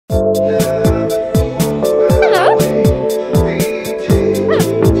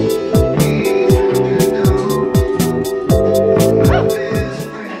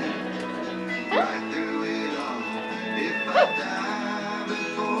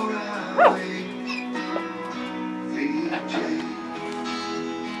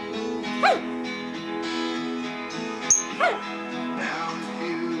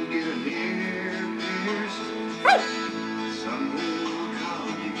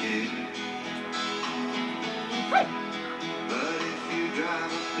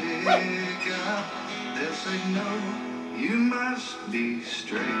They'll say no, you must be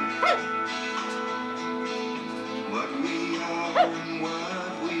straight. What we are and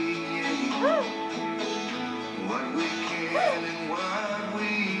what we ain't, what we can and what we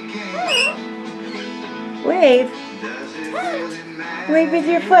can't. Wave. Does it really matter? Wave with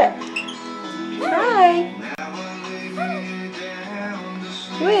your foot. Hi.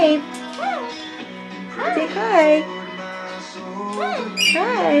 Wave. Say hi.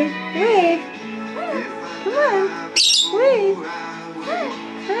 Hi. Wave. Come on. Wave.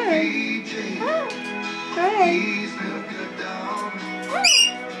 Hi. Hi.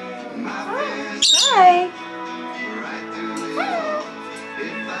 Hi.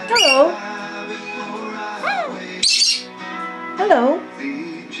 Hello. Hello.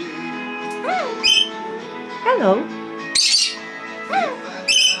 Hello.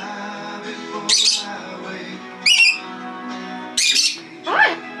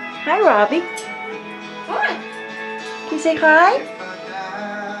 Hi, Robby. Can you say hi?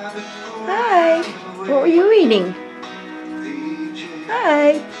 Hi. What were you eating?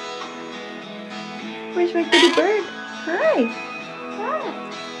 Hi. Where's my kitty bird? Hi.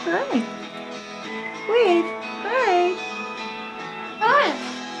 Hi. Wave. Hi.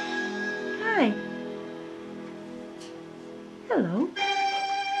 Hi. Hello.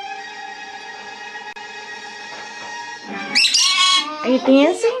 Are you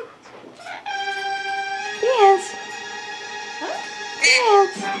dancing? Dance.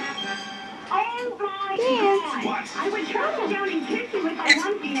 Dance. Dance. I would travel down and kiss you if I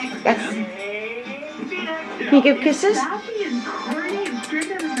wanted you next Yes. Can you give kisses? Sassy and corny and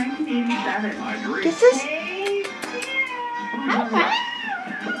strict out of 1987. I agree. Kisses?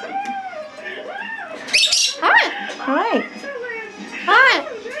 Hi.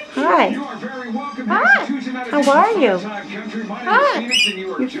 Hi. How are you?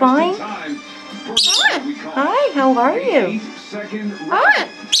 You fine? Hi, how are you?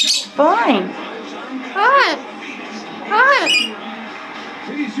 Fine.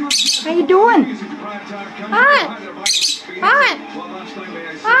 How you doing?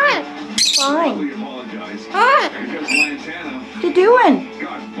 Fine. What you doing?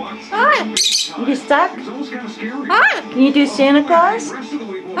 You stuck? Can you do Santa Claus?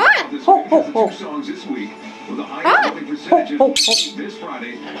 Ho, ho, ho. Ho, ho, ho.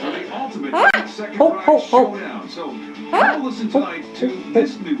 Ho, ho, ho.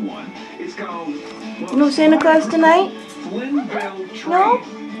 No Santa Claus tonight? No?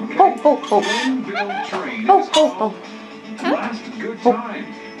 Ho, ho, ho. Ho, ho, ho. Ho.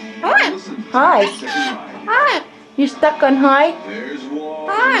 Hi. You stuck on hi?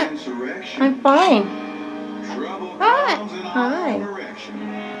 I'm fine. Hi.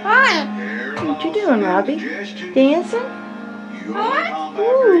 What you doing, Robby? Dancing?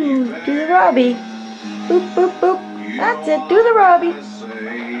 Ooh, do the Robby. Boop, boop, boop. That's it. Do the Robby.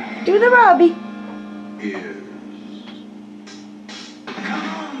 Do the Robby.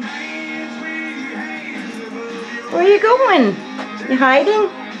 Where are you going? You hiding?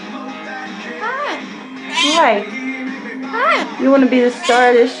 Hi. You want to be the star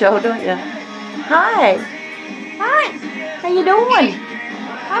of this show, don't you? Hi. How you doing?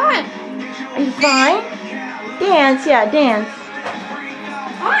 Are you fine? Dance, yeah, dance.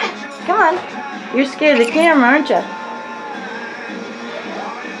 Come on. You're scared of the camera, aren't you?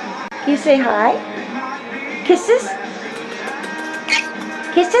 Can you say hi? Kisses?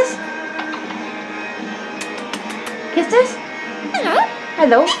 Kisses? Kisses? Hello.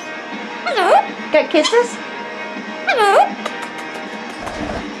 Hello. Hello. Got kisses? Hello.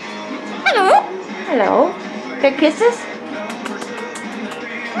 Hello. Hello. Got kisses?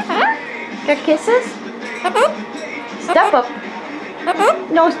 Got kisses? Step up.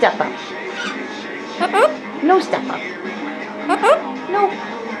 No step up. No step up. No.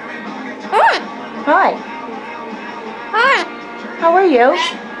 Hi. How are you?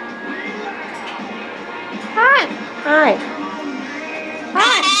 Hi.